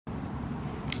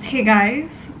Hey guys,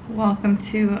 welcome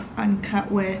to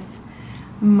Uncut with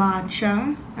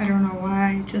Matcha. I don't know why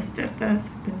I just did this.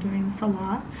 I've been doing this a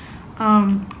lot.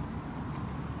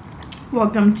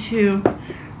 Welcome to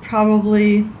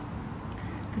probably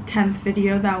the 10th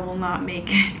video that will not make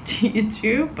it to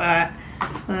YouTube, but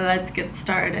let's get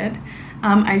started.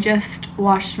 I just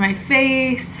washed my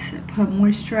face, put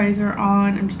moisturizer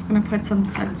on. I'm just gonna put some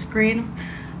sunscreen.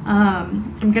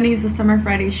 I'm gonna use the Summer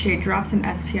Friday Shade Drops in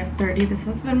SPF 30. This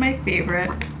has been my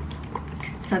favorite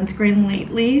sunscreen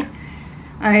lately.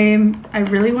 I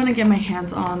really want to get my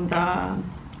hands on the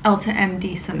Ulta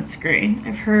MD sunscreen.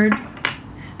 I've heard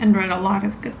and read a lot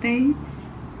of good things.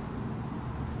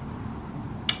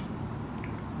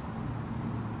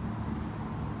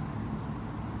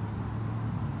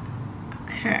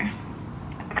 Okay.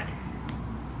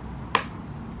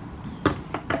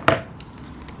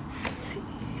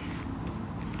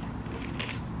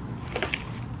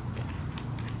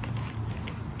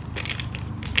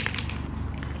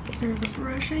 There's a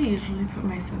brush I usually put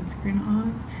my sunscreen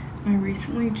on. I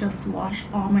recently just washed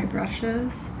all my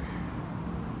brushes,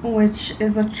 which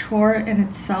is a chore in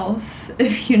itself.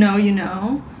 If you know, you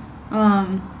know.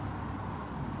 Let's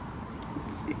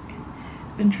see.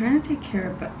 I've been trying to take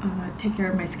care of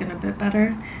my skin a bit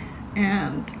better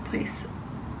and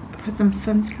put some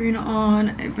sunscreen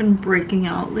on. I've been breaking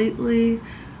out lately.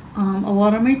 A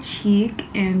lot on my cheek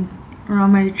and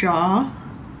around my jaw.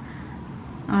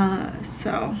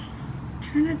 So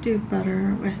trying to do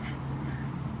better with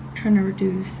trying to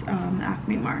reduce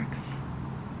acne marks.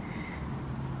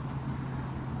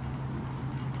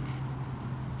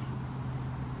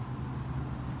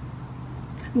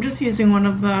 I'm just using one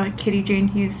of the Kitty Jane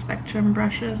Hughes Spectrum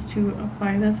brushes to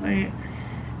apply this. I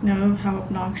know how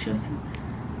obnoxious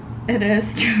it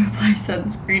is to apply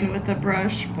sunscreen with a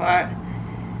brush, but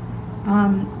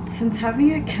since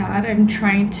having a cat, I'm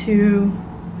trying to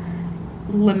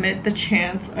limit the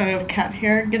chance of cat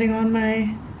hair getting on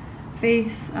my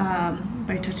face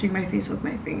by touching my face with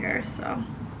my fingers. So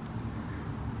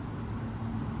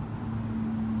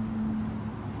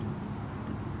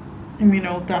I mean,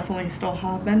 it'll definitely still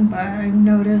happen, but I've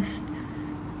noticed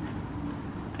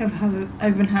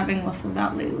I've been having less of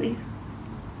that lately.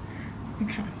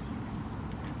 Okay.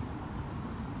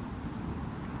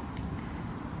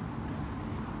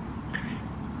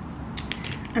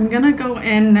 I'm gonna go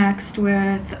in next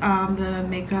with the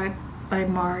Makeup by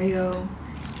Mario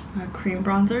cream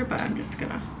bronzer, but I'm just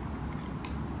gonna...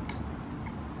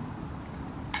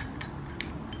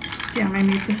 Damn, I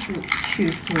made this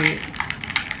too sweet.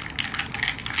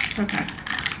 It's okay.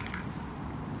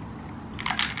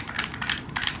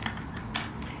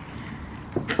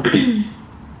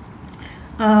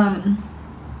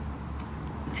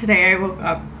 Today I woke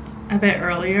up a bit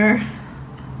earlier.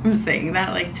 I'm saying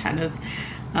that like 10 is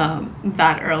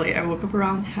that early. I woke up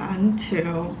around 10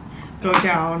 to go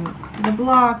down the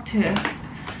block to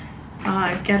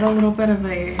get a little bit of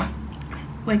a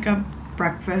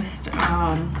breakfast,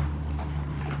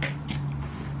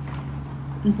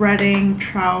 breading,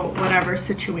 trout, whatever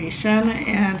situation,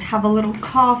 and have a little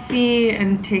coffee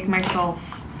and take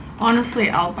myself honestly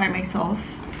out by myself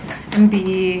and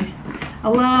be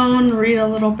alone, read a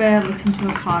little bit, listen to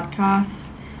a podcast.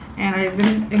 And I've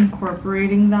been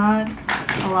incorporating that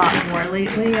a lot more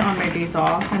lately on my days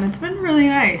off, and it's been really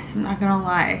nice, I'm not gonna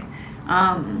lie.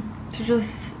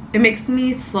 It makes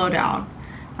me slow down.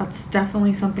 That's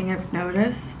definitely something I've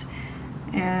noticed,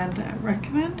 and I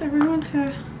recommend everyone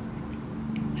to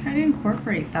try to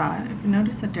incorporate that. I've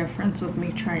noticed a difference with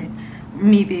me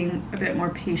being a bit more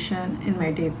patient in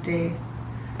my day-to-day,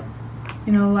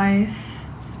 life.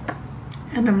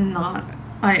 And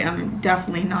I am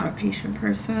definitely not a patient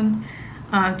person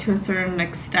to a certain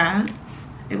extent.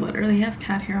 I literally have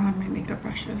cat hair on my makeup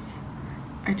brushes.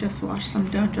 I just washed them,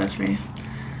 don't judge me.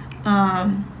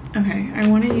 Okay, I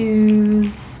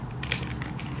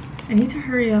need to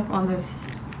hurry up on this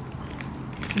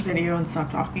video and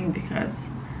stop talking because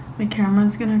my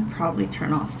camera's gonna probably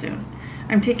turn off soon.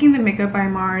 I'm taking the Makeup by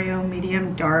Mario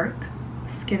Medium Dark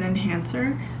Skin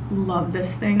Enhancer. Love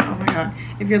this thing. Oh my god,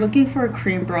 if you're looking for a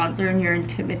cream bronzer and you're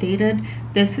intimidated,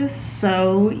 this is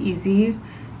so easy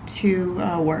to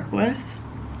work with.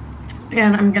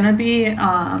 And I'm gonna be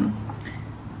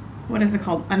what is it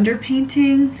called,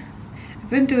 underpainting. I've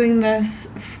been doing this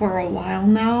for a while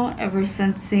now, ever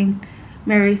since seeing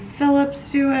Mary Phillips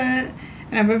do it,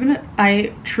 and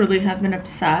I truly have been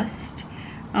obsessed.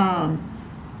 I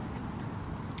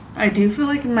do feel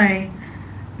like my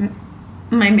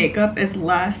makeup is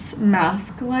less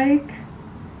mask-like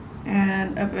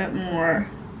and a bit more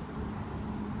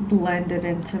blended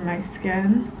into my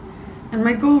skin. And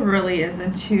my goal really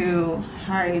isn't to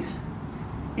hide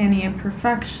any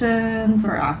imperfections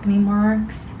or acne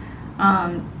marks.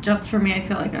 Just for me, I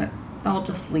feel like that'll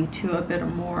just lead to a bit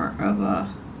more of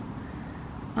a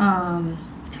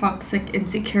toxic,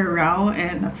 insecure route,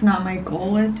 and that's not my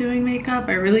goal with doing makeup.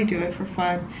 I really do it for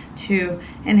fun, to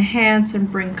enhance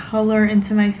and bring color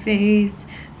into my face,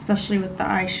 especially with the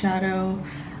eyeshadow.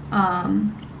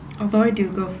 Although I do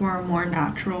go for a more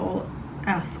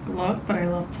natural-esque look, but I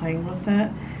love playing with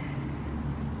it.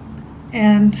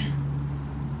 And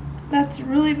that's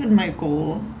really been my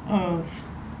goal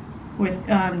with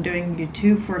doing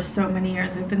YouTube for so many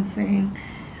years. I've been saying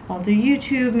I'll do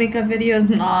YouTube makeup videos,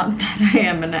 not that I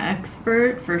am an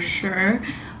expert, for sure.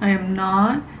 I am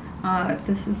not.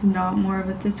 This is not more of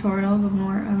a tutorial, but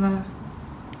more of a,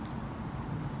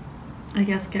 I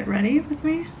guess, get ready with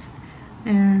me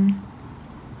and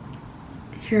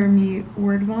hear me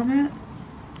word vomit.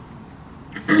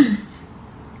 Okay.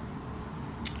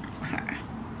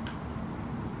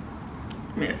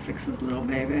 Let me fix this little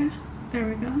baby. There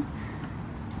we go.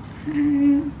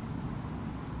 And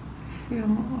feel a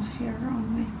little hair on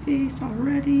my face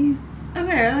already.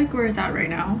 Okay, I like where it's at right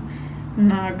now.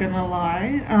 Not gonna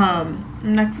lie. I'm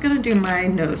next gonna do my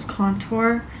nose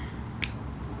contour.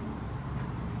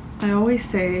 I always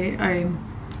say I'm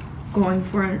going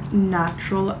for a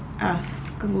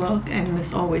natural-esque look, and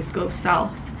this always goes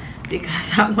south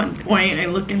because at one point I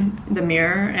look in the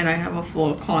mirror and I have a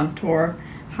full contour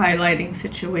highlighting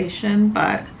situation,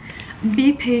 but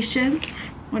be patient.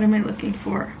 What am I looking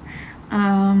for?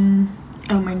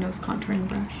 Oh, my nose contouring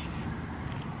brush.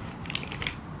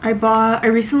 I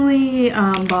recently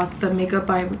bought the Makeup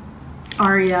by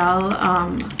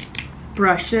L'Oreal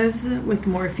brushes with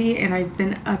Morphe, and I've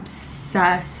been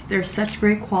obsessed. They're such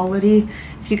great quality.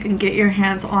 If you can get your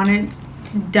hands on it,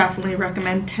 definitely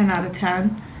recommend. 10 out of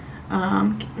 10.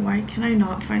 Why can I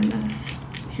not find this?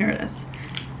 Here it is.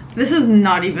 This is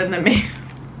not even the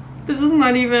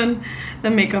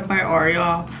Makeup by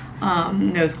L'Oreal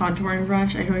nose contouring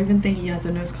brush. I don't even think he has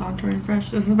a nose contouring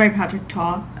brush. This is by Patrick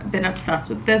Ta. I've been obsessed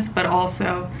with this, but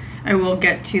also I will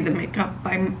get to the Makeup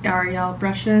by L'Oreal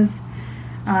brushes.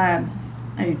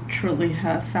 I truly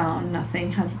have found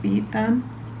nothing has beat them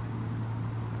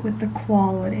with the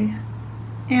quality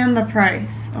and the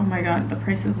price. Oh my god, the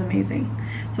price is amazing.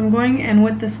 So I'm going in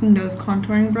with this nose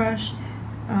contouring brush,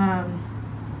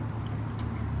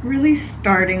 really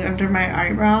starting under my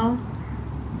eyebrow.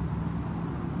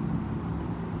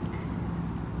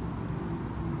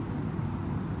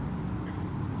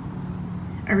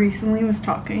 I recently was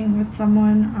talking with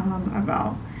someone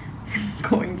about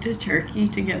going to Turkey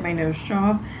to get my nose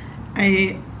job.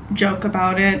 I joke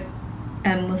about it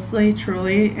endlessly,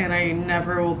 truly, and I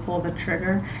never will pull the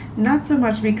trigger. Not so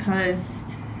much because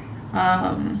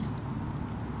I'm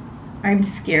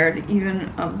scared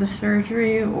even of the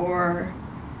surgery or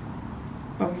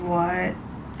of what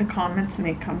the comments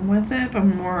may come with it, but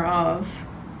more of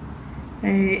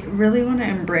I really want to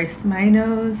embrace my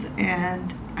nose,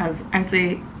 and as I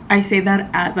say that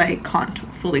as I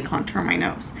fully contour my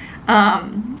nose,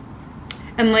 and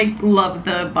like love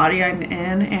the body I'm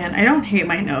in. And I don't hate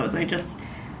my nose, I just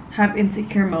have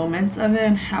insecure moments of it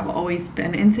and have always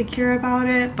been insecure about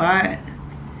it, but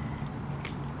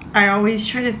I always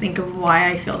try to think of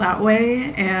why I feel that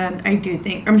way. And I do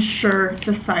think, I'm sure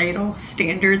societal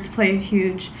standards play a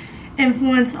huge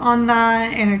influence on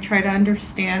that, and I try to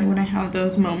understand when I have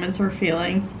those moments or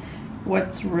feelings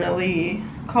what's really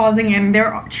causing. And there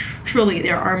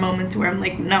are moments where I'm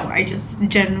like, no, I just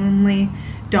genuinely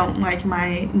don't like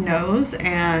my nose,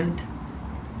 and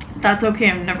that's okay.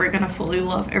 I'm never gonna fully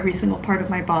love every single part of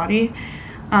my body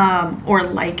or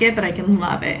like it, but I can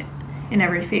love it in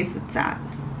every phase it's at.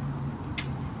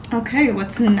 Okay,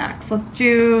 what's next? Let's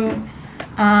do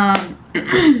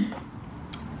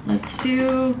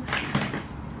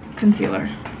concealer.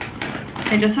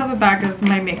 I just have a bag of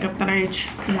my makeup that I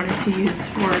wanted to use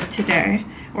for today,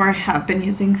 or I have been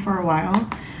using for a while.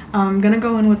 I'm gonna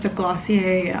go in with the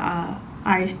Glossier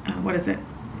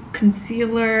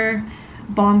concealer,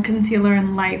 balm concealer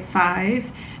in light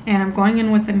 5, and I'm going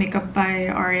in with the Makeup by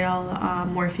L'Oreal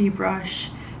Morphe brush,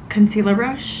 concealer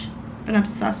brush. Been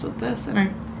obsessed with this, and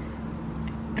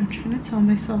I'm trying to tell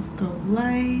myself go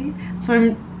light.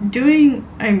 So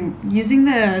I'm using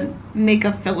the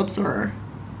Makeup Phillips, or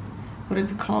what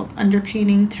is it called,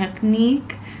 underpainting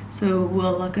technique. So it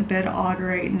will look a bit odd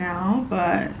right now,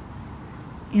 but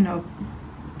you know,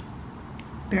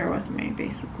 bear with me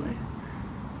basically.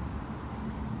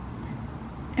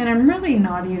 And I'm really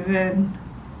not even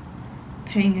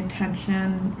paying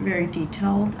attention very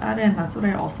detailed at it, and that's what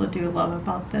I also do love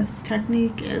about this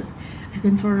technique, is I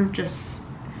can sort of just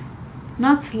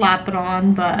not slap it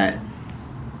on, but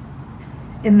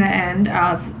in the end,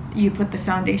 as you put the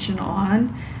foundation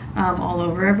on all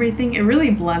over everything, it really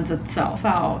blends itself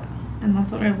out, and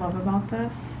that's what I love about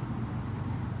this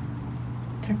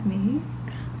technique.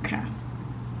 Okay,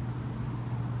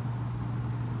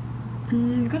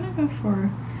 I'm gonna go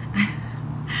for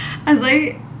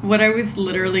what I was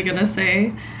literally gonna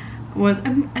say was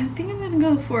I think I'm gonna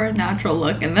go for a natural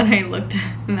look, and then I looked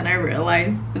and then I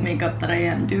realized the makeup that I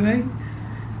am doing.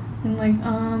 I'm like,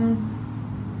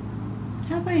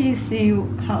 how about you see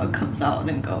how it comes out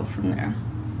and go from there?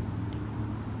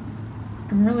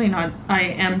 I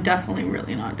am definitely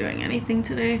really not doing anything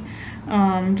today.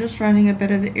 Just running a bit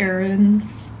of errands.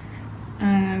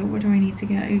 What do I need to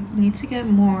get? I need to get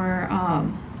more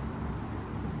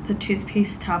the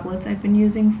toothpaste tablets I've been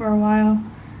using for a while.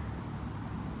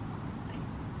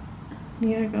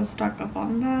 Need to go stock up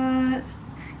on that.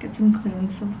 Get some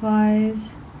cleaning supplies.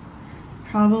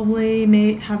 Probably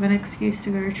may have an excuse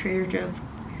to go to Trader Joe's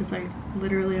because I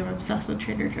literally am obsessed with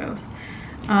Trader Joe's.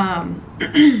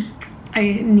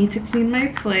 I need to clean my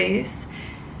place.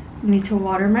 Need to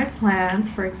water my plants.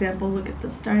 For example, look at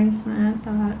this dying plant.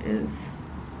 That is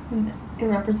a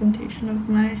representation of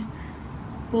my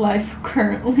life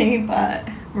currently, but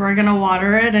we're gonna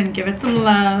water it and give it some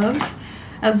love,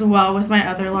 as well with my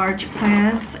other large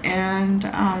plants, and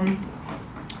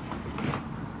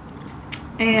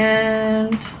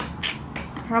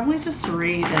probably just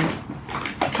read and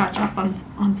catch up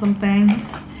on some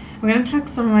things. I'm gonna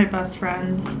text some of my best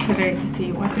friends today to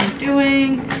see what they're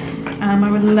doing. I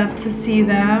would love to see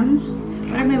them.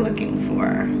 What am I looking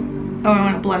for? Oh, I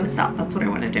want to blend this out. That's what I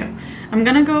want to do. I'm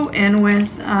gonna go in with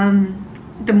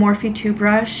the Morphe 2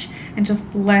 brush and just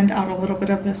blend out a little bit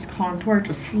of this contour,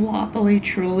 just sloppily,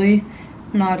 truly,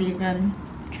 not even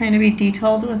trying to be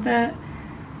detailed with it,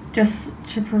 just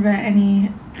to prevent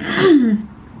any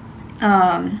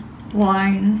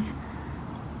lines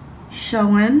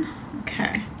showing.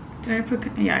 Okay, did I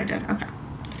put, yeah, I did. Okay,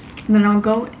 and then I'll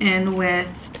go in with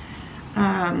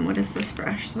what is this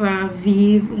brush? The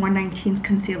V119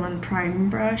 Conceal and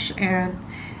Prime brush, and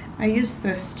I use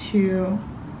this to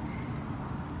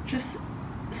just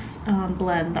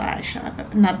blend the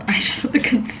eyeshadow, not the eyeshadow, the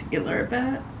concealer a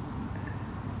bit.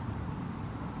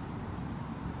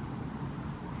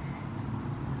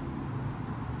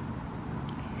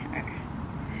 Okay.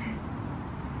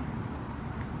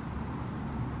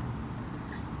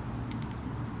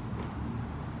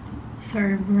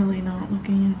 Sorry, I'm really not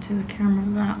looking into the camera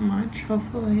that much.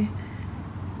 Hopefully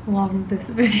a lot of this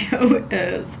video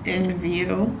is in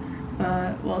view,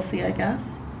 but we'll see, I guess.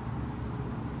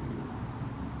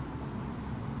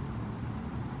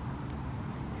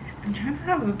 I'm trying to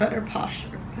have a better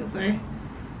posture because I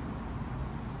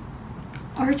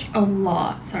arch a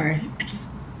lot. Sorry, I just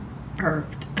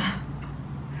burped.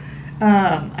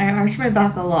 I arch my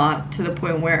back a lot to the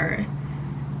point where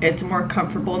it's more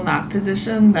comfortable in that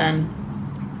position than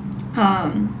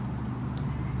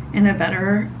in a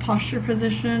better posture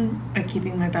position,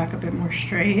 keeping my back a bit more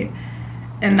straight.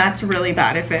 And that's really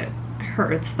bad if it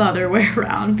hurts the other way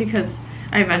around, because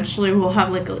I eventually will have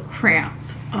like a cramp.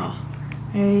 Oh,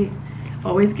 I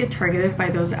always get targeted by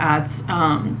those ads,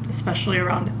 especially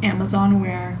around Amazon,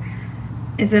 where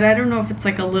is it, I don't know if it's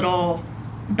like a little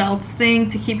belt thing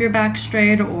to keep your back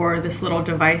straight, or this little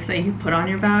device that you put on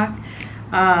your back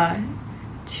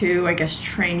to, I guess,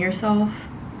 train yourself.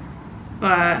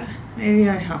 But maybe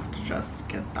I have to just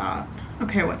get that.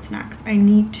 Okay, what's next?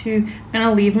 I'm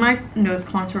gonna leave my nose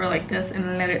contour like this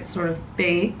and let it sort of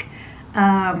bake.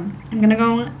 I'm gonna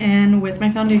go in with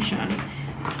my foundation.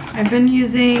 I've been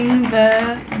using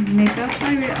the Makeup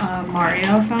by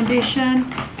Mario foundation.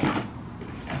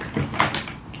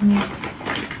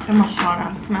 I'm a hot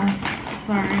ass mess.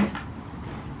 Sorry.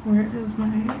 Where is my...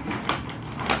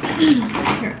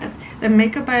 Here it is. The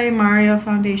Makeup by Mario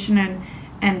foundation in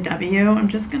NW. I'm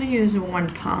just going to use one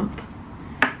pump,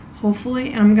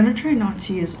 hopefully. And I'm going to try not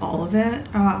to use all of it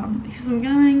because I'm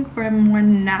going for a more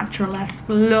natural-esque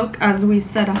look, as we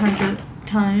said 100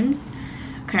 times.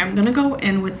 Okay, I'm gonna go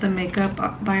in with the Makeup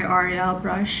by L'Oreal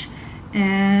brush,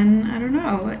 and I don't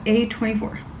know,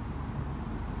 A24.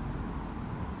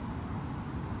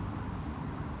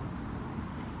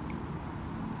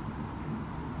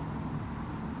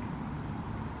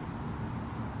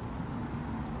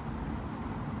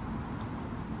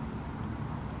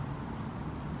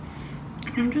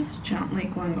 I'm just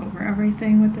gently going over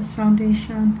everything with this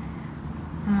foundation,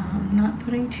 not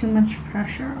putting too much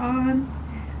pressure on.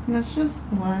 And this just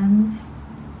blends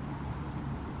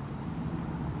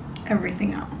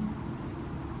everything out.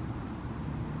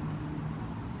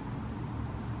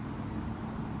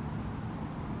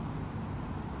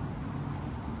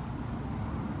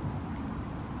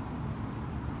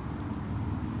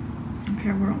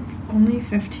 Okay, we're only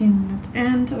 15 minutes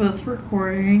into this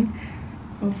recording.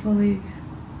 Hopefully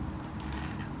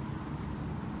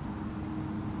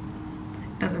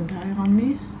it doesn't die on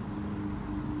me.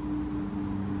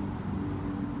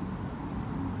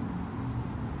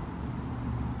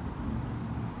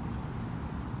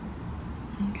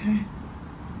 Okay.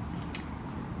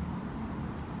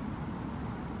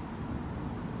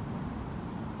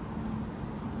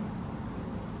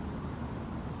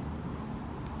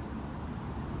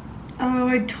 Oh,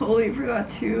 I totally forgot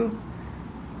to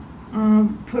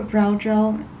put brow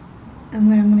gel and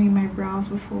laminate my brows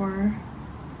before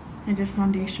I did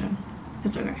foundation.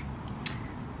 It's okay.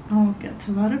 I'll get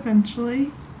to that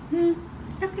eventually. I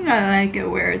think I like it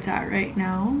where it's at right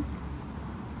now.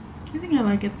 I think I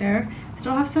like it there.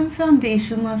 Still have some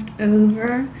foundation left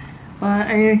over, but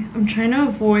I'm trying to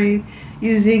avoid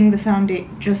using the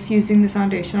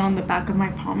foundation on the back of my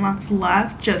palm that's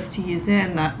left, just to use it,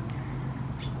 and that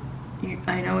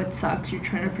I know it sucks. You're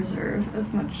trying to preserve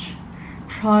as much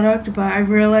product, but I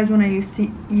realized when I used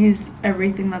to use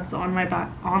everything that's on my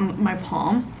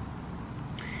palm,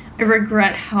 I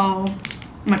regret how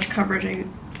much coverage I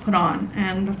put on,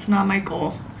 and that's not my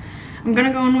goal. I'm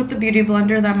gonna go in with the beauty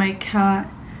blender that my cat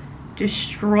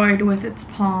destroyed with its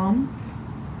palm,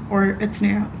 or its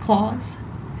claws.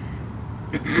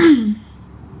 I'm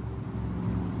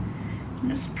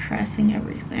just pressing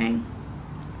everything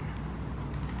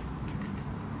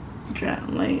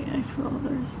gently. I feel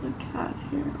there's the cat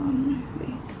hair on my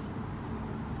face.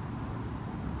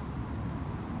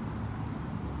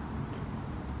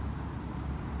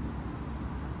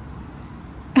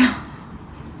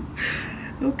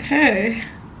 Okay.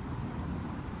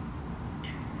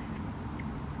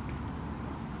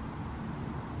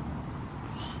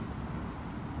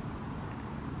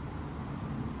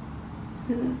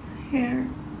 This hair.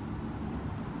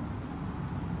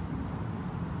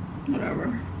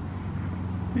 Whatever.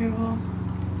 I will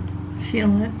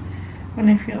feel it when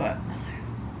I feel it.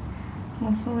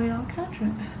 Hopefully I'll catch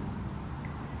it.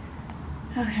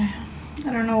 Okay.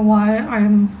 I don't know why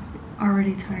I'm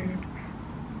already tired.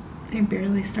 I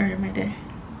barely started my day.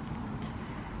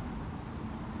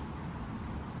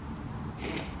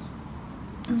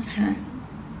 Okay.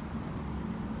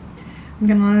 I'm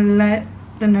gonna let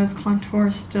the nose contour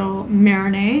still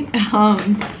marinate.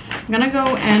 I'm gonna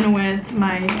go in with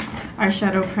my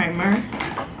eyeshadow primer.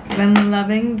 I've been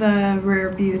loving the Rare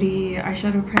Beauty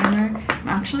eyeshadow primer. I'm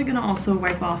actually gonna also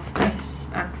wipe off this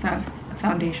excess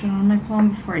foundation on my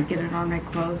palm before I get it on my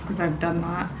clothes, because I've done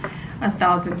that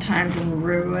 1,000 times and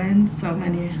ruined so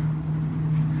many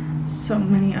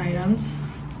items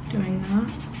doing that.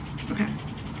 Okay.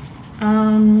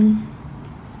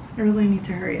 I really need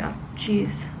to hurry up.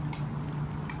 Jeez.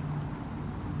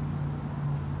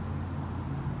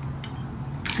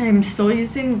 I'm still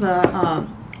using the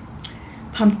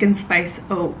pumpkin spice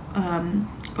oat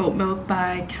milk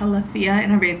by Califia,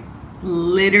 and I've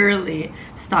literally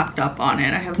stocked up on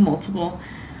it. I have multiple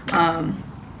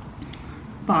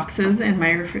boxes in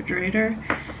my refrigerator,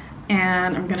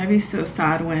 and I'm gonna be so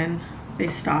sad when they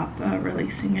stop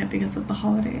releasing it because of the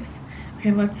holidays.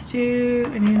 Okay, let's just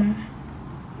get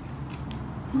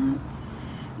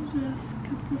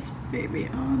this baby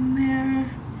on there.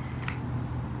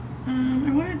 I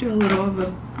want to do a little of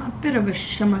a bit of a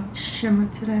shimmer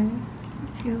today.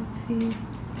 Let's see.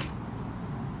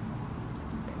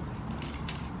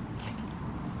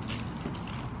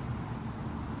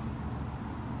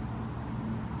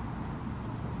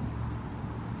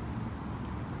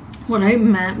 What I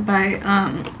meant by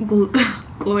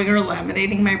gluing or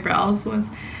laminating my brows was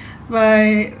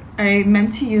I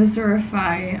meant to use the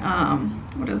Refy,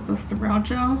 what is this, the brow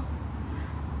gel,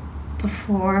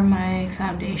 before my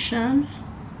foundation,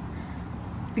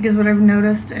 because what I've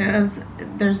noticed is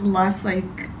there's less,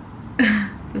 like,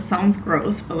 this sounds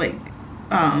gross, but like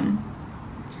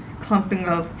clumping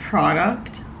of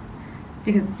product,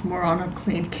 because it's more on a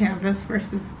clean canvas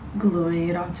versus gluing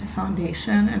it onto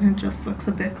foundation, and it just looks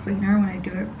a bit cleaner when I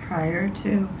do it prior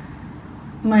to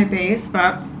my base,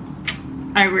 but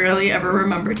I rarely ever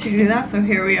remember to do that, so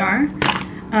here we are.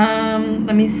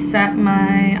 Let me set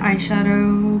my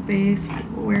eyeshadow base.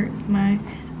 Where is my,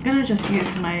 I'm gonna just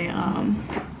use my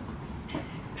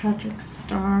Patrick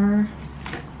Star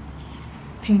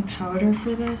pink powder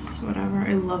for this, whatever.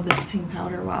 I love this pink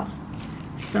powder. Wow,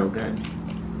 so good.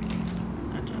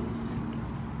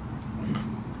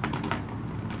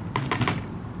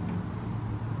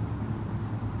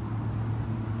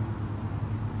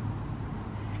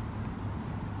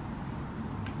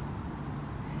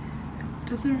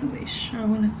 Doesn't really show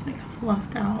when it's like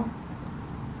fluffed out.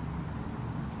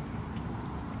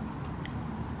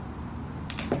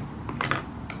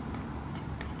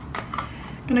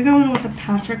 gonna go in with the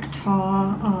Patrick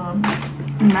Ta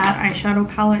matte eyeshadow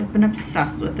palette. I've been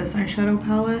obsessed with this eyeshadow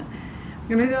palette. I'm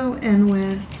gonna go in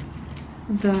with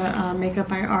the Makeup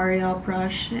by Ariel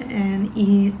brush in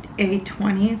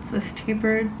E820. It's this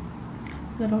tapered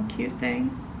little cute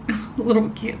thing. Little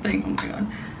cute thing, oh my god.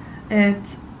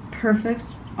 It's perfect,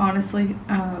 honestly,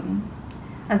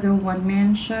 as a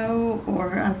one-man show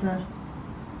or as a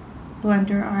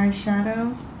blender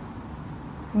eyeshadow.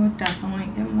 I would definitely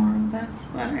get more of this,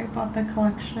 but I bought the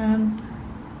collection,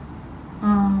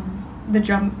 the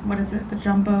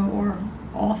jumbo or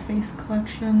all face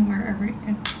collection, where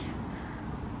it's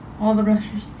all the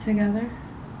brushes together.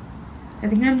 I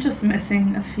think I'm just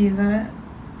missing a few that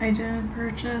I didn't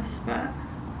purchase, but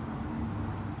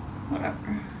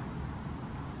whatever.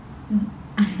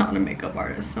 I'm not a makeup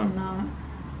artist, so I'm not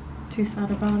too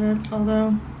sad about it,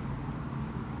 although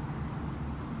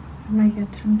I might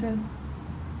get tempted.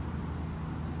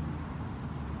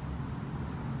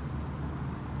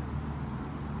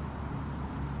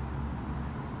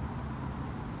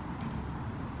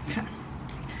 Okay,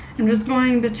 I'm just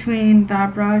going between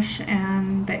that brush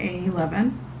and the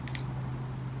A11.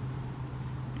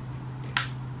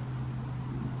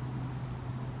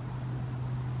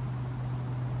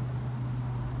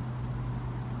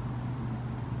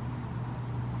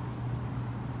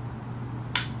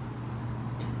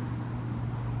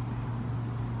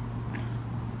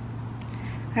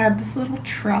 I had this little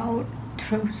trout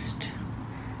toast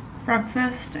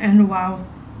breakfast, and wow,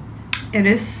 it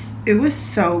was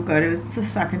so good. It was the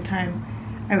second time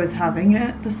I was having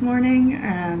it this morning,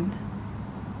 and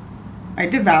I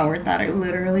devoured that. I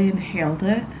literally inhaled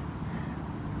it.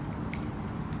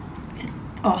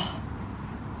 Oh,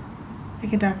 I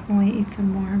could definitely eat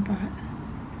some more, but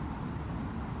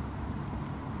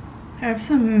I have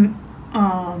some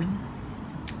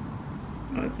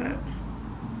what is it?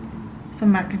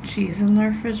 Some mac and cheese in the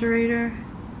refrigerator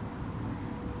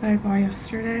that I bought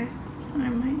yesterday, so I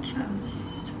might just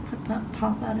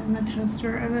pop that in the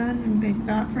toaster oven and bake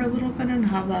that for a little bit and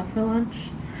have that for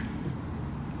lunch.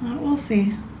 We'll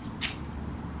see.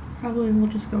 Probably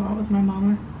we'll just go out with my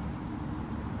mama.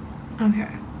 Okay,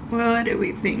 what do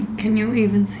we think? Can you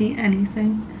even see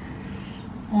anything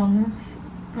on this?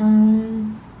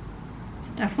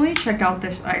 Definitely check out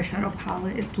this eyeshadow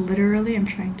palette. It's literally, I'm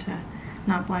trying to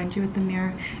not blind you with the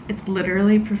mirror, it's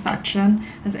literally perfection.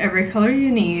 It has every color you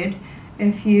need.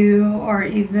 If you are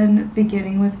even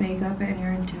beginning with makeup and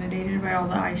you're intimidated by all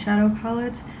the eyeshadow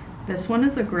palettes, this one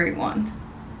is a great one.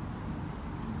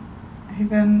 I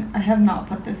have not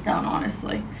put this down,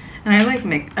 honestly, and I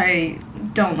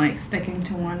don't like sticking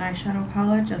to one eyeshadow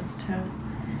palette, just to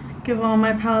give all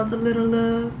my palettes a little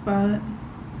love, but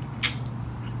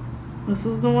this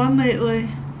is the one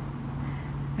lately.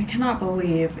 I cannot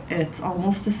believe it's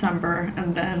almost December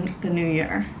and then the new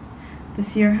year.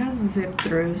 This year has zipped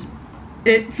through.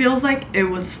 It feels like it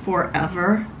was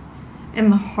forever in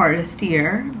the hardest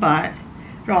year, but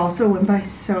it also went by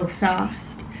so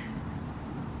fast.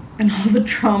 And all the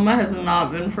trauma has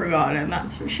not been forgotten,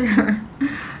 that's for sure.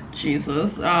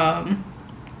 Jesus. So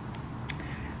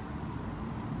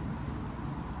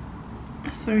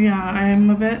yeah, I'm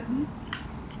a bit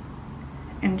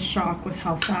in shock with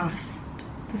how fast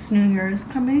this new year is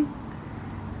coming,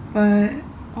 but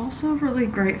also really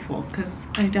grateful because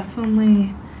I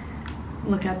definitely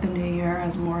look at the new year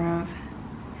as more of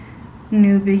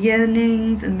new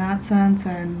beginnings in that sense,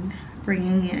 and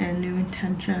bringing in new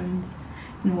intentions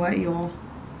and what you'll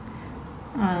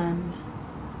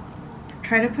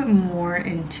try to put more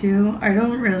into.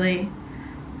 I'm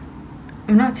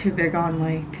not too big on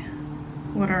like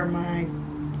what are my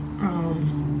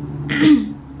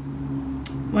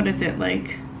what is it,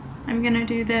 like I'm gonna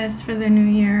do this for the new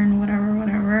year and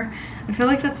whatever. I feel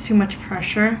like that's too much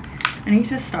pressure. I need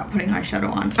to stop putting eyeshadow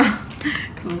on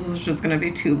because this is just gonna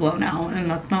be too blown out,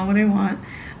 and that's not what I want.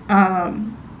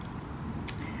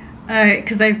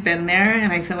 Because I've been there,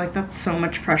 and I feel like that's so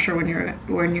much pressure when you're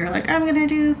like, I'm gonna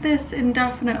do this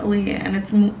indefinitely, and I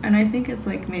think it's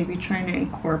like maybe trying to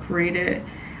incorporate it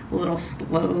a little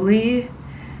slowly,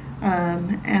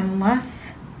 and less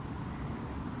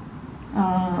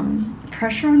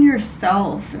pressure on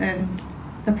yourself, and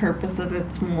the purpose of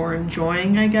it's more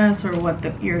enjoying, I guess, or what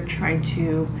you're trying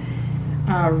to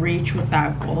reach with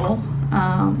that goal.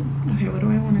 Okay, what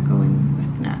do I want to go in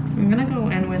with next? I'm gonna go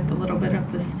in with a little bit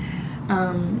of this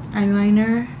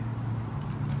eyeliner.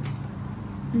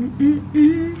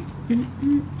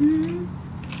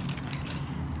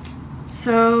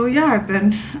 So yeah, I've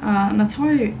been that's how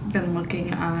I've been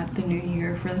looking at the new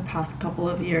year for the past couple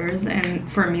of years,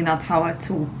 and for me that's how it's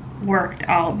worked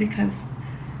out, because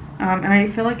And I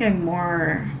feel like I'm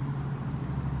more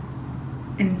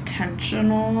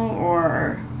intentional,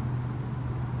 or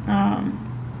I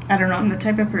don't know, I'm the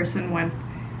type of person when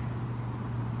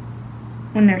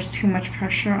there's too much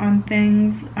pressure on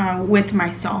things, with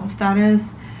myself that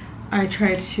is, I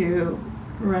try to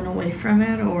run away from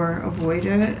it or avoid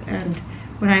it. And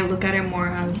when I look at it more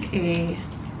as a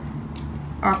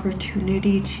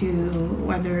opportunity to,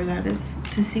 whether that is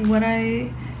to see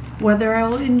whether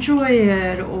I'll enjoy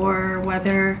it, or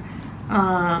whether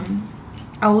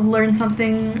I'll learn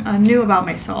something new about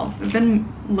myself. I've been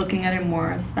looking at it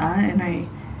more as that, and I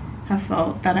have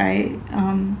felt that I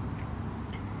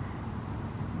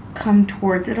come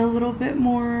towards it a little bit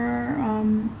more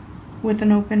with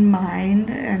an open mind,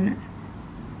 and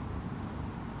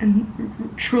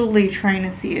truly trying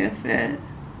to see if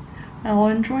I'll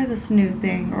enjoy this new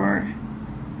thing, or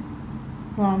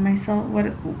allow myself,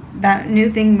 what that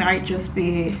new thing might just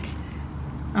be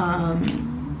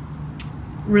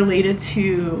related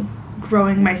to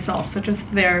growing myself, such as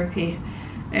therapy,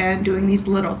 and doing these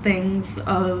little things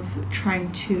of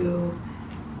trying to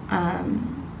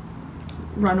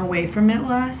run away from it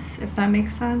less, if that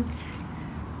makes sense.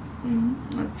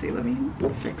 Let's see, let me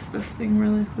fix this thing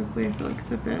really quickly. I feel like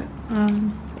it's a bit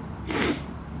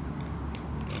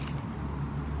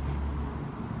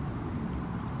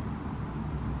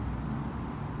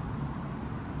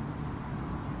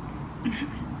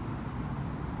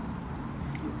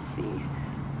let's see.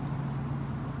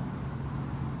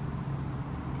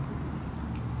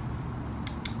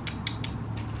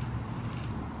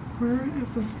 Where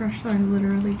is this brush that I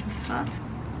literally just had?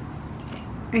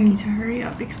 I need to hurry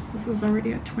up because this is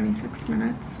already at 26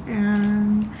 minutes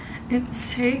and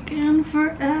it's taken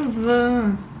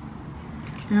forever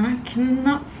and I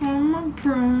cannot find my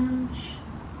brush.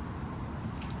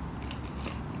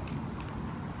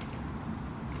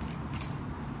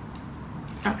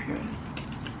 Oh, here it is.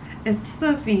 It's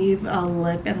the Vive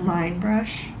lip and line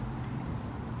brush.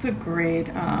 It's a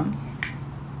great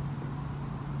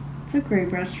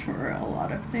brush for a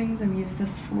lot of things. I've used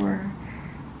this for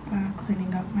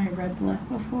cleaning up my red lip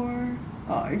before.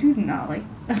 Oh, I do not like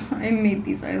I made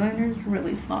these eyeliners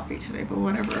really sloppy today, but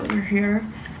whatever, we're here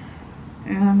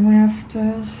and we have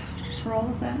to just roll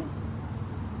with it.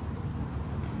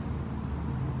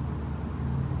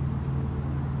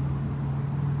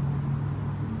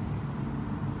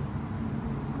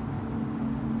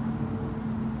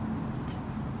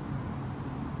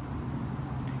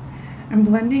 I'm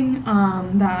blending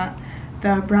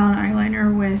the brown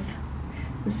eyeliner with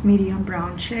this medium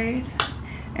brown shade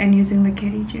and using the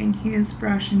Katie Jane Hughes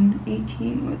brush in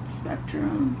 18 with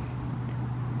Spectrum.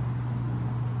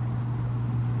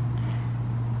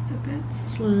 It's a bit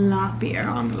sloppier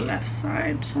on the left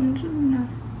side, so I'm just gonna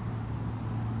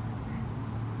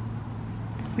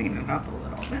clean it up a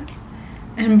little bit.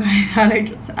 And by that I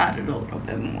just added a little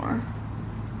bit more.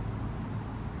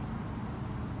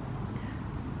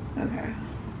 Okay,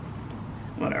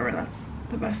 whatever, that's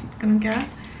the best it's gonna get.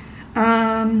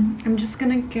 I'm just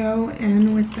gonna go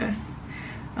in with this,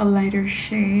 a lighter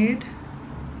shade.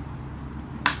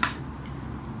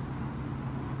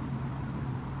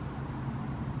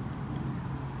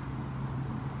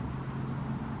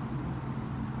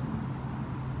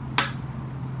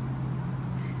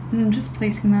 And I'm just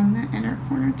placing that in the inner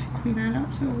corner to clean it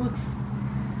up so it looks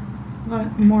a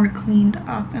lot more cleaned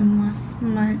up and less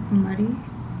muddy.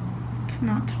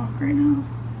 Cannot talk right now.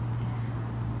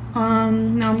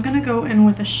 Now I'm gonna go in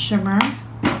with a shimmer,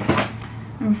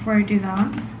 and before I do that,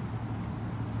 I'm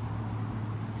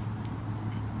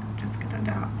just gonna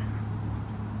dab.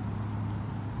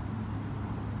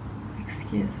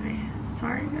 Excuse me,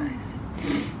 sorry guys.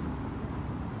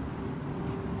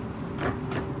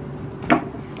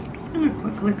 I'm just gonna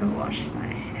quickly go wash my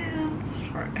hands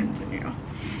before I continue.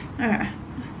 Okay,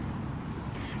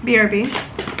 BRB.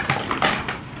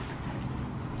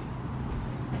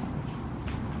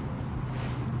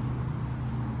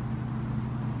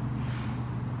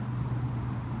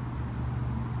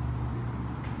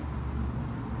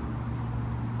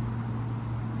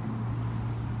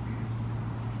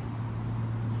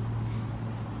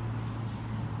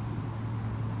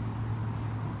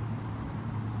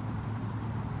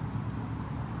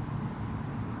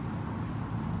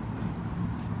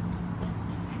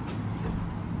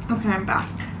 Okay, I'm back.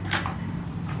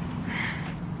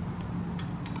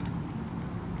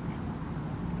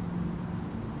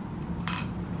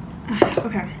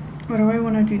 Okay, what do I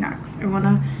want to do next? I want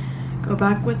to go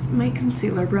back with my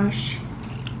concealer brush.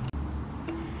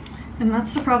 And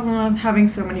that's the problem of having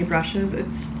so many brushes.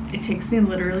 It takes me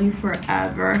literally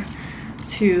forever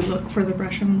to look for the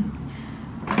brush I'm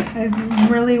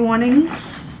I'm really wanting,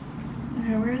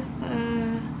 okay, where's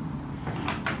the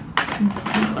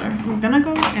concealer? I'm gonna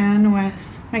go in with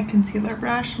my concealer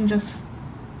brush and just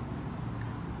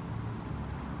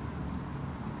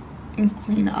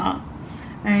clean up.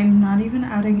 I'm not even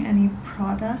adding any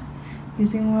product,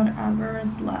 using whatever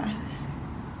is left.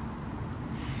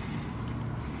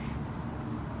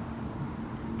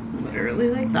 Literally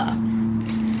like that.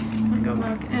 I'm gonna go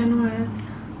back in with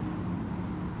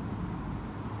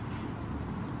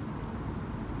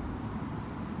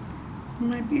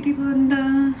my beauty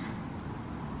blender.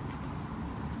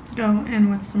 Go in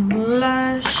with some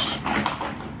blush.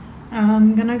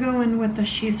 I'm gonna go in with the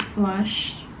She's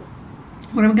Flush.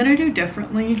 What I'm gonna do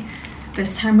differently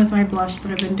this time with my blush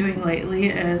that I've been doing lately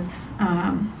is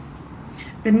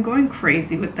been going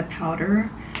crazy with the powder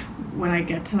when I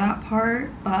get to that part,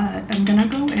 but I'm gonna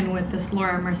go in with this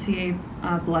Laura Mercier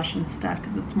blush instead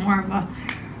because it's more of a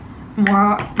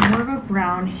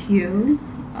brown hue.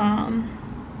 And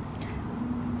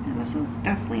this is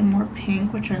definitely more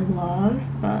pink, which I love,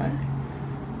 but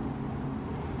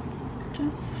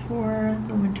just for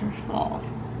the winter fall,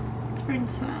 let's bring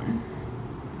some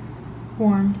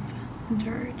warmth into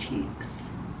our cheeks.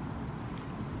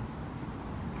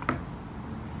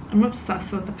 I'm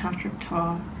obsessed with the Patrick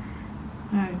Ta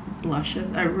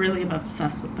blushes. I really am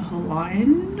obsessed with the whole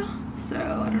line,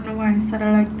 so I don't know why I said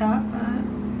it like that, but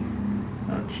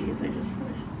oh jeez, I just put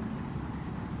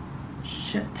a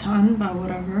shit ton, but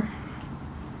whatever.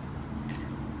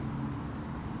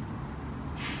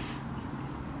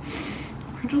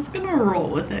 We're just gonna roll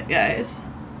with it, guys.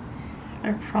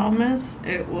 I promise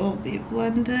it will be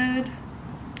blended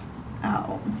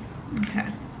out. Okay.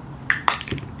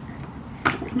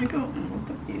 I'm gonna go in with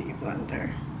the beauty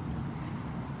blender.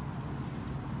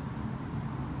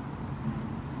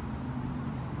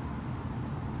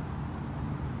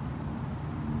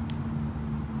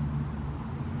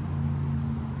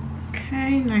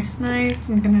 Okay, nice, nice.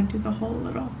 I'm gonna do the whole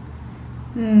little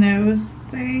nose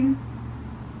thing.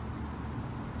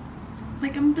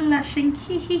 Like I'm blushing,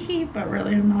 hee hee hee, but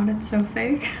really I'm not, it's so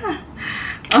fake.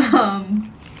 But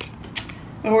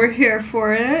we're here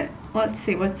for it. Let's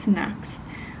see what's next.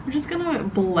 I'm just gonna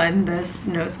blend this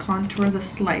nose contour the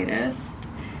slightest.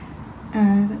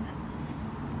 And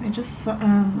I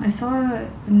saw a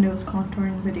nose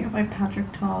contouring video by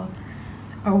Patrick Ta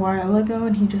a while ago,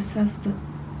 and he just says that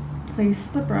place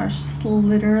the brush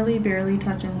literally barely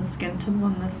touching the skin to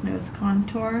blend this nose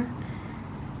contour.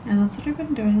 And that's what I've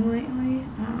been doing lately,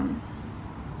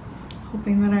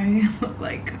 hoping that I look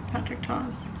like Patrick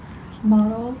Ta's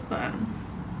models, but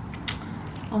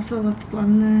also let's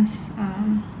blend this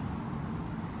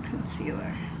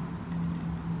concealer.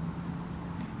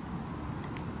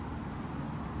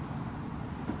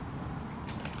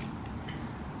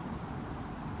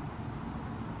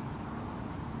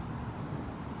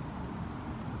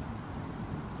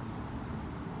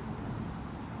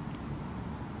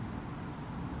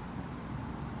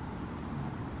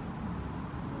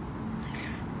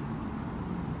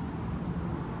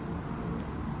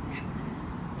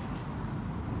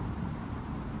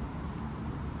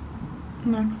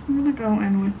 Next, I'm gonna go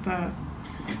in with the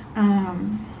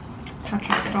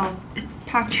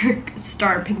Patrick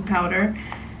Star Pink Powder.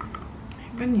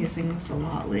 I've been using this a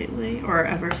lot lately, or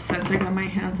ever since I got my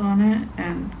hands on it,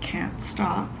 and can't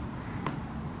stop.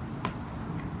 I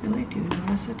really do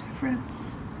notice a difference.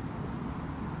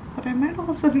 But I might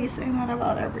also be saying that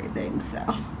about everything,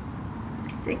 so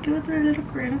take it with a little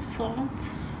grain of salt.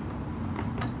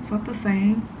 Is that the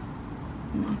saying?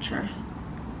 I'm not sure.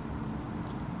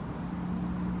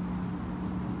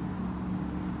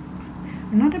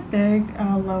 I'm not a big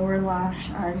lower lash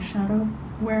eyeshadow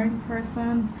wearing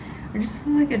person. I just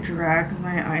feel like it drags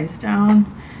my eyes down.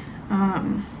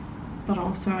 But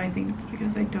also I think it's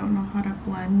because I don't know how to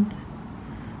blend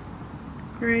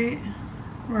great,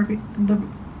 or the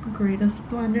greatest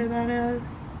blender that is.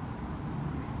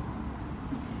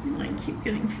 I keep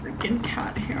getting freaking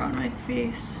cat hair on my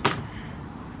face.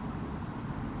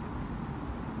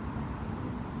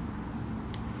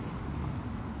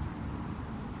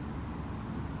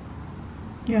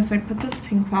 Yes, I put this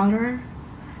pink powder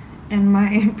in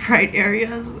my bright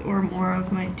areas, or more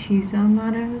of my T-zone,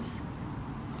 that is.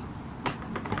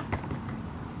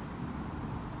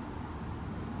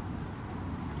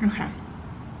 Okay.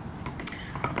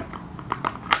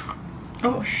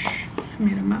 Oh, I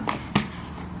made a mess.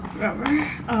 Whatever.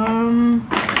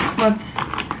 Let's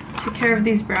take care of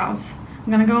these brows.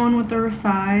 I'm gonna go in with the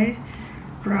Refy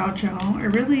brow gel. I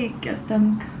really get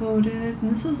them coated,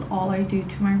 and this is all I do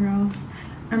to my brows.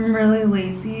 I'm really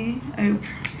lazy.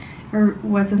 or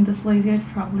wasn't this lazy, I'd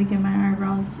probably get my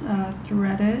eyebrows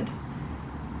threaded.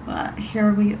 But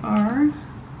here we are.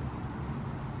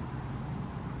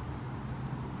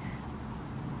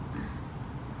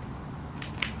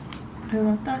 I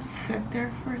let that sit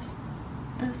there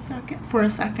for a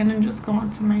second and just go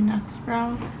onto my next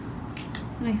brow.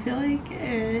 And I feel like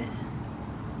it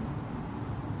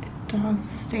does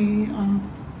stay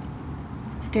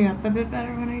up a bit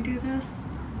better when I do this.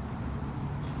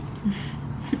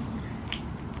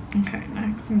 Okay,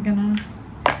 next I'm gonna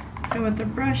go with the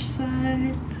brush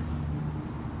side.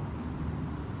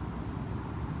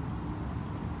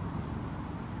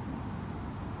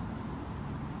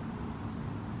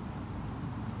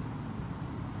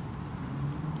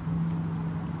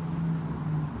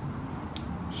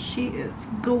 She is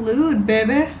glued,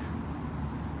 baby.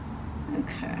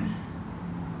 Okay.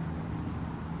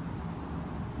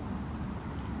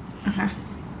 Okay.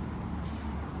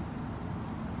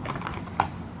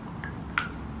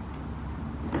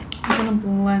 I'm gonna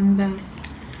blend this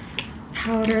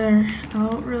powder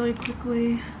out really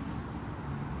quickly.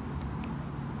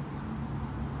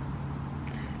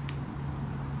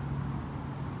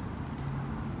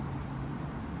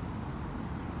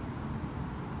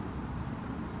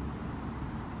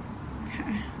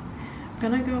 I'm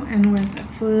gonna go in with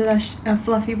a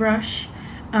fluffy brush,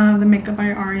 the Makeup by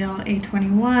Ariel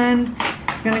A21.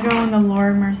 I'm gonna go in the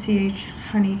Laura Mercier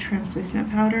Honey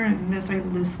Translucent Powder, and this I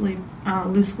loosely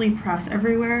press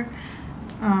everywhere.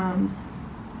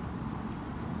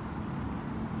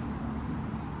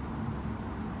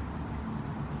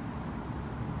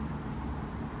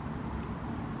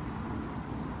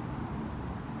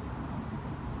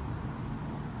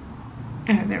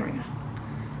 Okay, there we go.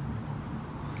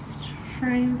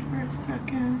 Frame for a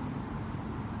second.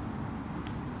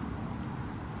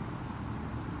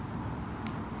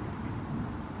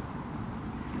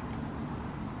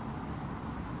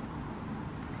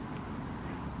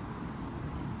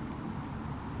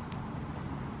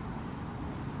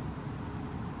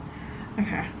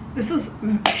 Okay, this is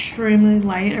extremely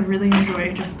light. I really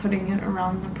enjoy just putting it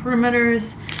around the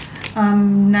perimeters.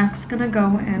 Next, gonna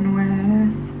go in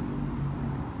with,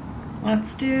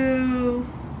 let's do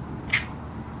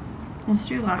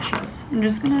lashes. I'm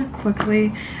just gonna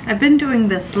quickly, I've been doing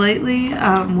this lately,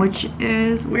 which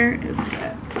is, where is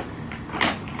it?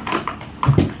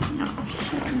 Oh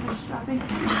shit, I'm just dropping.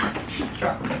 She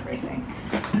dropped everything.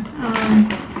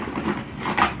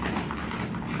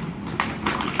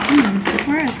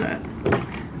 Where is it?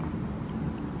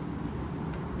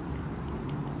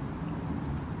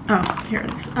 Oh, here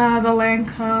it is. The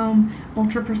Lancôme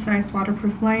Ultra Precise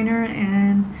Waterproof Liner,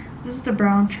 and this is the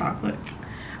brown chocolate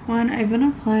one. I've been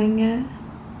applying it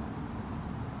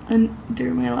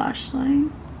under my lash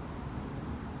line,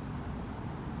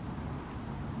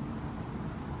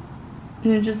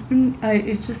 and it just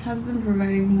has been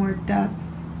providing more depth.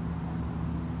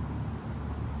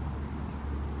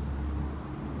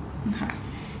 Okay,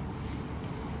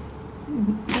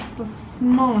 just the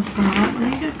smallest amount.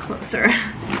 Let me get closer.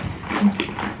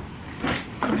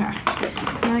 Okay,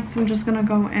 next I'm just gonna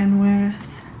go in with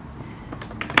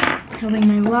curling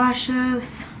my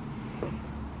lashes.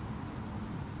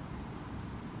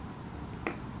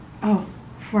 Oh,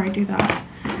 before I do that,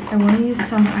 I want to use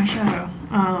some eyeshadow.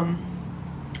 I'm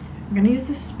gonna use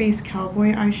this Space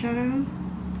Cowboy eyeshadow,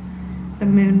 the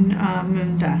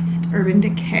Moondust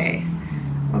UrbanDecay.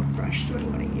 What brush do I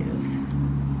want to use?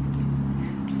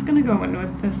 I'm just gonna go in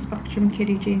with the Spectrum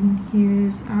Kitty Jane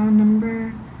Hughes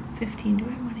number 15. Do I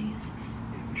want to use this?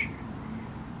 I'm sure.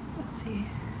 Let's see.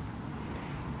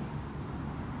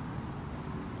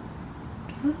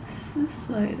 What's the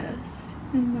slightest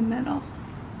in the middle?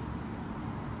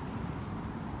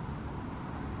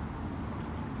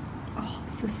 Oh,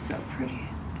 this is so pretty.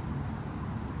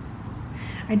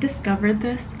 I discovered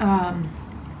this,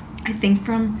 I think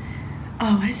from,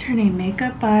 oh, what is her name?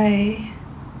 Makeup by,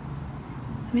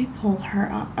 let me pull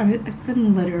her up. I've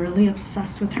been literally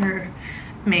obsessed with her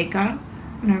makeup,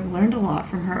 and I've learned a lot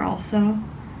from her also.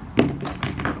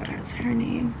 What is her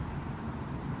name?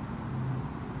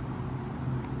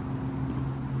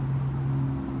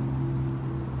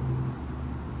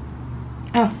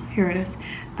 Oh, here it is.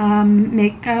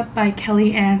 Makeup by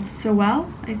Kelly Ann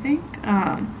Sewell, I think.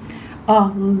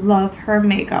 Oh, love her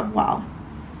makeup. Wow.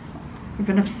 I've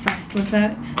been obsessed with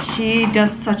it. She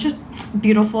does such a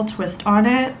beautiful twist on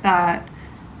it that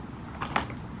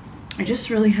I just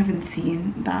really haven't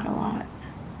seen that a lot.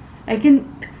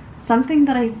 Something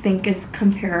that I think is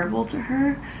comparable to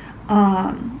her,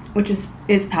 which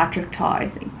is Patrick Ta, I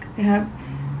think. They have,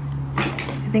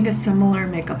 I think, a similar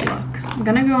makeup look. I'm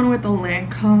gonna go in with the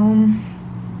Lancôme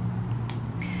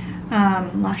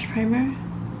lash primer.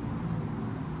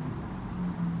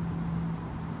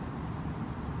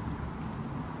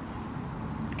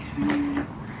 Okay,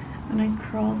 and I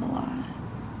curl the lash.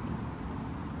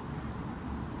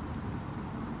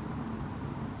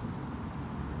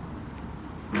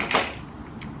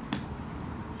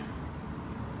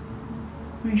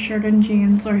 My shirt and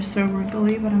jeans are so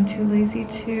wrinkly, but I'm too lazy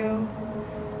to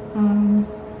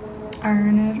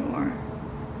iron it or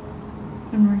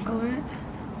unwrinkle it.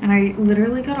 And I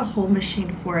literally got a whole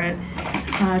machine for it,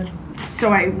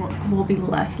 so I will be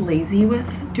less lazy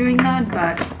with doing that,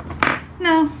 but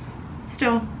no,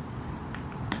 still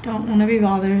don't want to be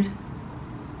bothered.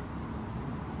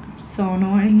 I'm so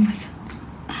annoying with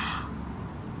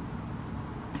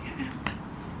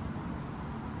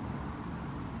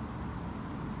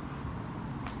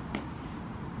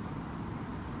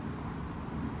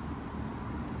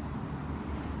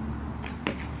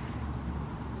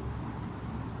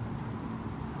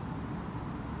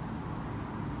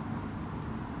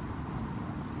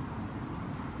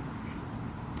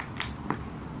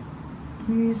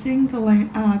I'm using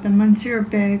the Monsieur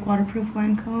Big Waterproof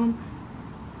Lancôme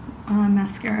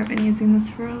mascara. I've been using this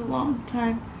for a long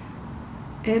time.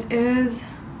 It is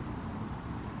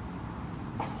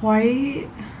quite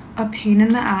a pain in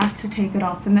the ass to take it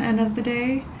off in the end of the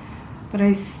day, but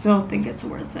I still think it's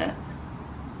worth it.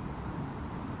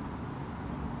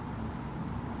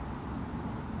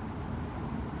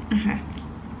 Okay.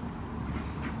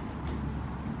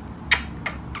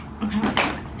 Okay,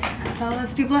 what's next?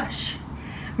 Let's do blush.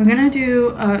 We're gonna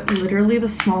do literally the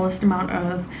smallest amount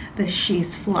of the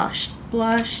She's Flush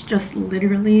blush, just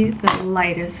literally the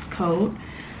lightest coat,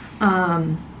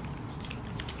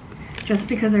 just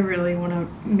because I really want to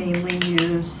mainly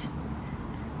use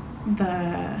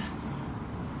the,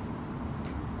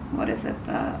 what is it,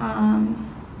 the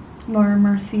Laura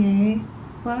Mercier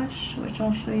blush, which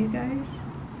I'll show you guys.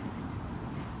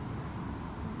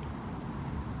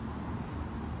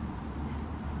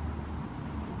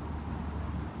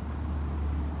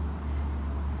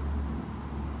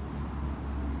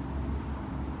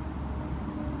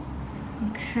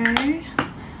 Okay, I'm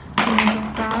gonna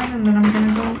get that, and then I'm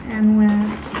gonna go in with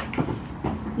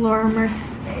Laura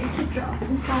Mercier to drop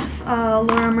this off.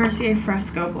 Laura Mercier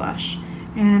Fresco blush,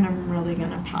 and I'm really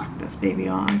gonna pack this baby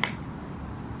on.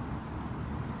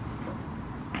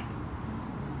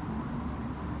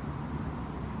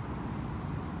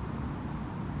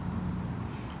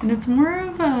 And it's more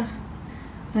of a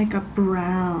like a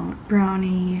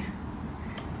brownie,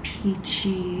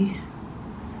 peachy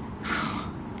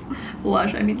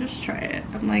blush. I mean, just try it.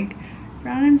 I'm like,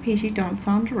 brown and peachy don't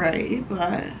sound right,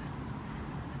 but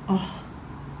oh,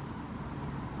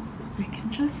 I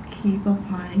can just keep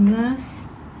applying this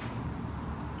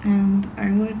and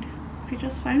I would be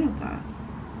just fine with that.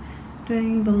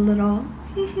 Doing the little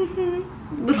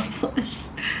blush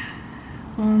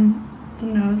on the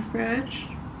nose bridge.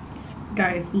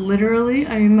 Guys, literally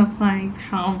I am applying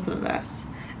pounds of this,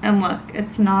 and look,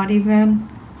 it's not even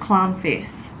clown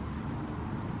face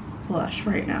blush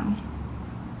right now.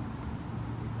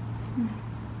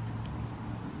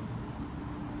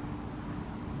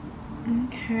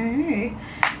 Okay,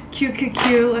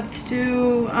 cute. Let's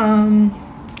do a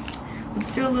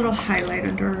little highlight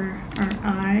under our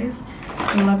eyes.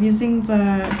 I love using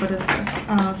the, what is this?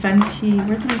 Fenty.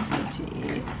 Where's my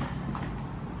Fenty?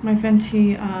 My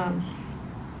Fenty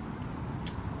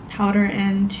powder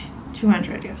in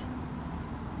 200. Yeah.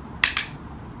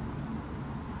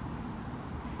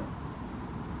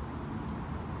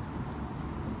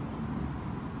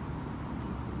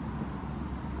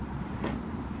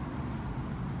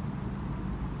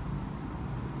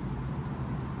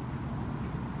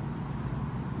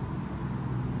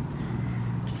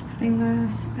 Putting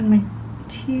this in my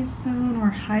T-zone or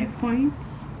high points.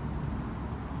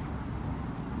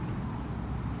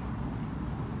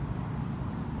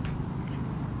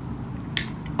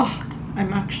 Oh,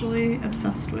 I'm actually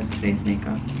obsessed with face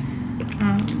makeup.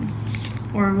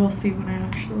 Or we'll see when I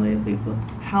actually leave the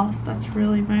house. That's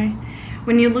really my,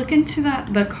 when you look into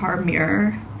the car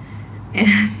mirror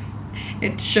and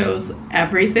it shows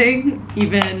everything,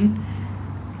 even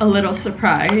a little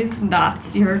surprise,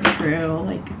 that's your true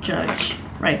like judge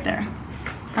right there.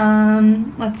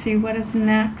 Let's see what is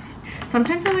next.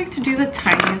 Sometimes I like to do the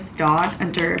tiniest dot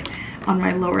on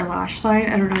my lower lash line.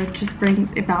 I don't know,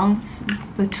 it balances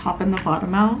the top and the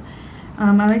bottom out.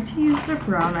 I like to use the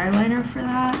brown eyeliner for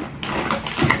that.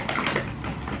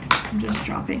 I'm just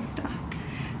dropping stuff.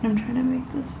 I'm trying to make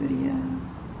this video.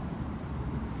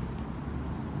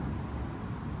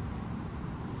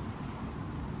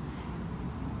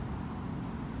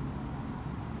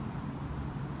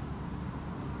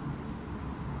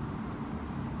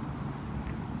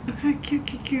 Okay, cute,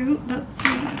 cute, cute. Let's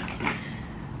see this.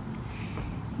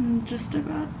 I'm just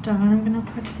about done. I'm gonna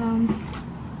put some.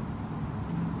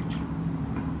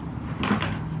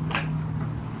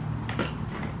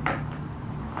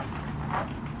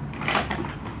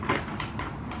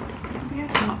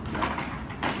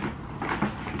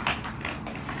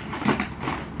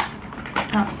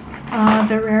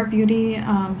 The Rare Beauty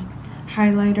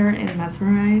highlighter in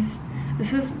Mesmerize.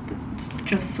 This is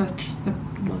just such the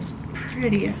most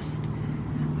prettiest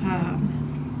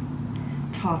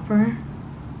topper.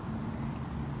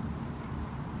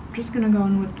 I'm just gonna go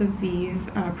in with the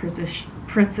Vive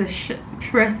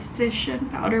Precision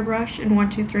powder brush in 1,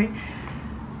 2, 3.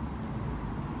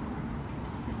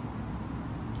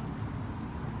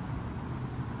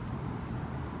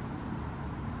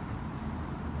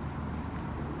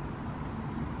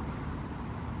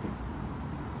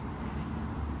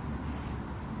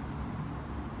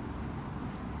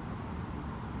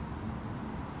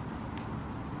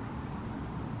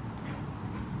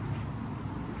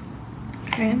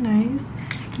 Okay, nice.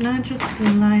 I'm gonna just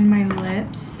line my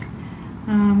lips.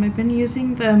 I've been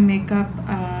using the Makeup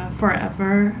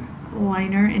Forever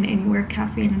liner in Anywhere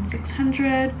Caffeine in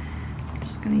 600. I'm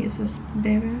just gonna use this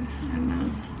baby and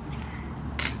then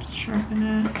just sharpen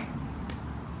it.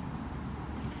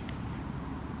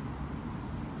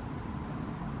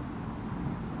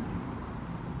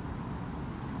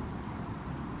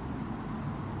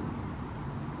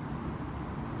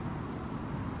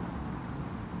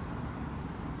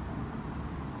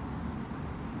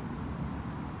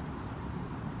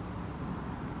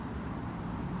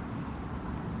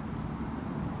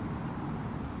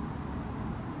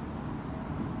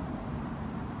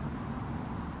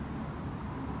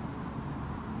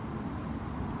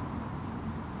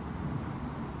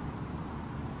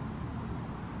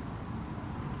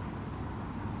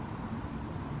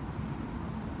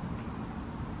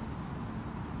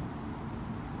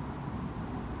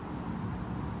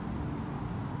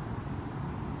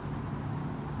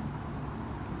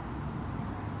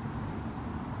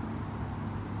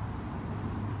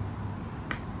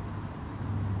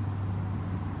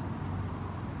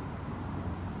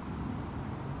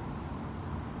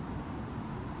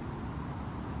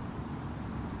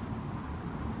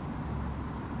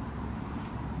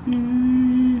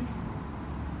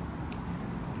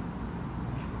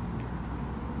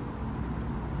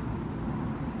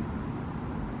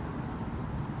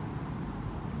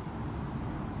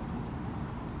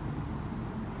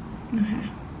 Okay.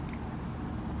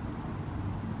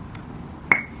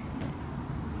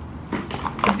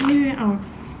 Maybe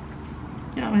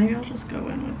maybe I'll just go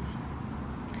in with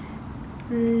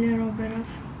a little bit of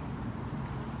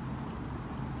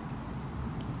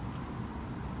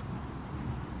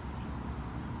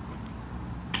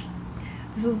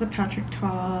this is the Patrick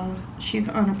Ta. She's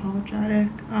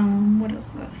Unapologetic. What is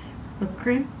this? Lip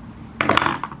cream.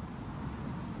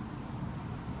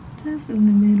 Just in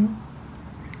the middle.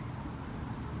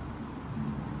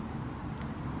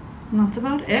 And that's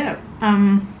about it.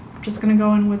 Just gonna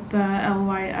go in with the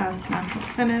LYS Natural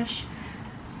Finish.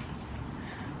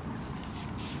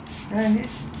 Right.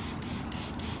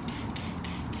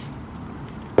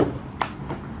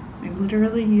 I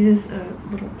literally use a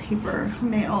little paper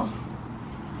nail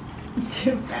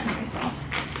to fan myself.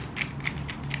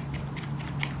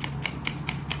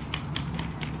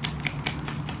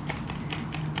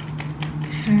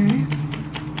 Okay.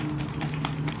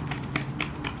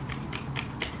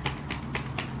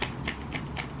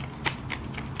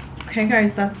 Okay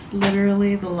guys, that's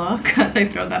literally the look as I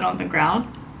throw that on the ground.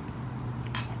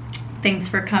 Thanks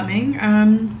for coming.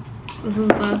 This is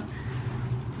the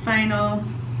final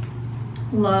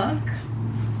look.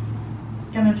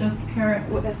 Gonna just pair it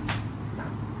with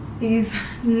these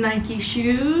Nike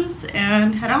shoes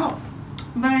and head out.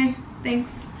 Bye. Thanks.